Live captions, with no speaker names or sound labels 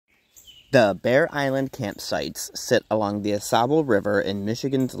The Bear Island campsites sit along the Au Sable River in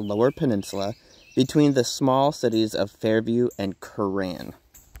Michigan's Lower Peninsula between the small cities of Fairview and Curran.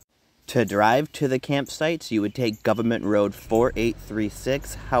 To drive to the campsites, you would take Government Road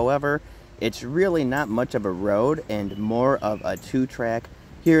 4836. However, it's really not much of a road and more of a two-track.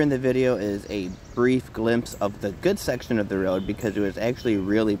 Here in the video is a brief glimpse of the good section of the road because it was actually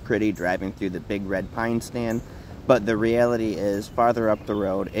really pretty driving through the big red pine stand. But the reality is, farther up the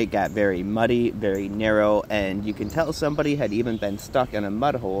road, it got very muddy, very narrow, and you can tell somebody had even been stuck in a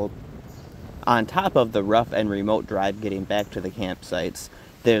mud hole. On top of the rough and remote drive getting back to the campsites,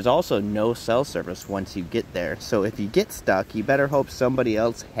 there's also no cell service once you get there. So if you get stuck, you better hope somebody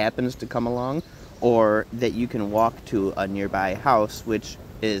else happens to come along, or that you can walk to a nearby house, which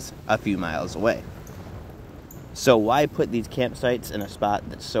is a few miles away. So why put these campsites in a spot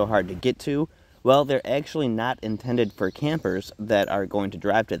that's so hard to get to? Well, they're actually not intended for campers that are going to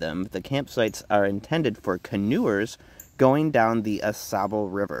drive to them. The campsites are intended for canoers going down the Au Sable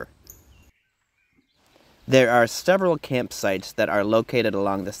River. There are several campsites that are located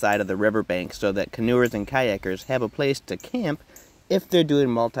along the side of the riverbank so that canoers and kayakers have a place to camp if they're doing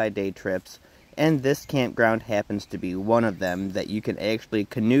multi-day trips, and this campground happens to be one of them that you can actually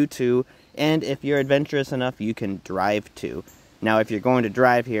canoe to, and if you're adventurous enough, you can drive to. Now, if you're going to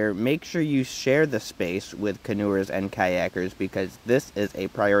drive here, make sure you share the space with canoers and kayakers because this is a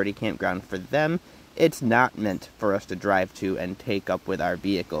priority campground for them. It's not meant for us to drive to and take up with our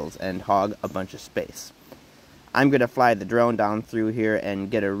vehicles and hog a bunch of space. I'm going to fly the drone down through here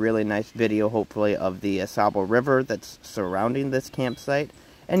and get a really nice video, hopefully, of the Au Sable River that's surrounding this campsite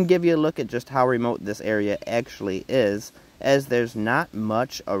and give you a look at just how remote this area actually is, as there's not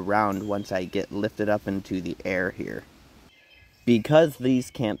much around once I get lifted up into the air here. Because these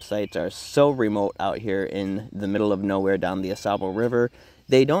campsites are so remote out here in the middle of nowhere down the Au Sable River,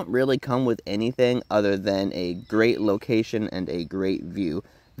 they don't really come with anything other than a great location and a great view.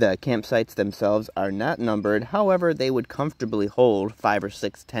 The campsites themselves are not numbered, however, they would comfortably hold 5 or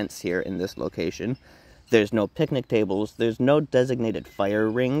 6 tents here in this location. There's no picnic tables, there's no designated fire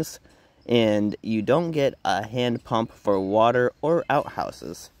rings, and you don't get a hand pump for water or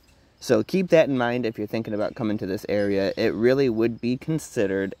outhouses. So keep that in mind if you're thinking about coming to this area. It really would be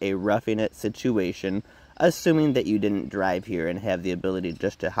considered a roughing it situation, assuming that you didn't drive here and have the ability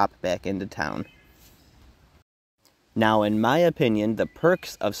just to hop back into town. Now, in my opinion, the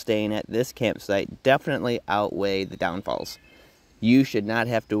perks of staying at this campsite definitely outweigh the downfalls. You should not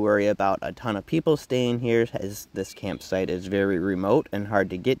have to worry about a ton of people staying here, as this campsite is very remote and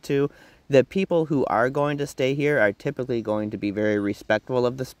hard to get to. The people who are going to stay here are typically going to be very respectful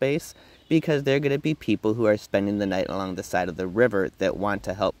of the space because they're going to be people who are spending the night along the side of the river that want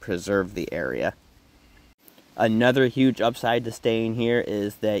to help preserve the area. Another huge upside to staying here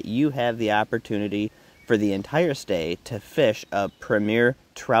is that you have the opportunity for the entire stay to fish a premier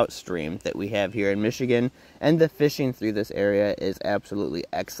trout stream that we have here in Michigan, and the fishing through this area is absolutely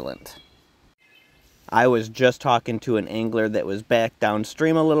excellent. I was just talking to an angler that was back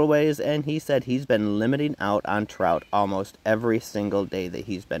downstream a little ways, and he said he's been limiting out on trout almost every single day that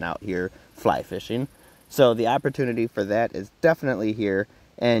he's been out here fly fishing. So the opportunity for that is definitely here,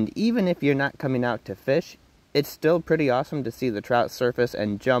 and even if you're not coming out to fish, it's still pretty awesome to see the trout surface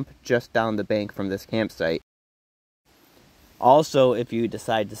and jump just down the bank from this campsite. Also, if you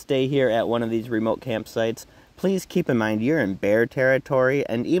decide to stay here at one of these remote campsites, please keep in mind you're in bear territory,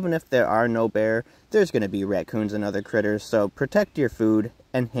 and even if there are no bear, there's going to be raccoons and other critters, so protect your food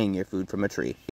and hang your food from a tree.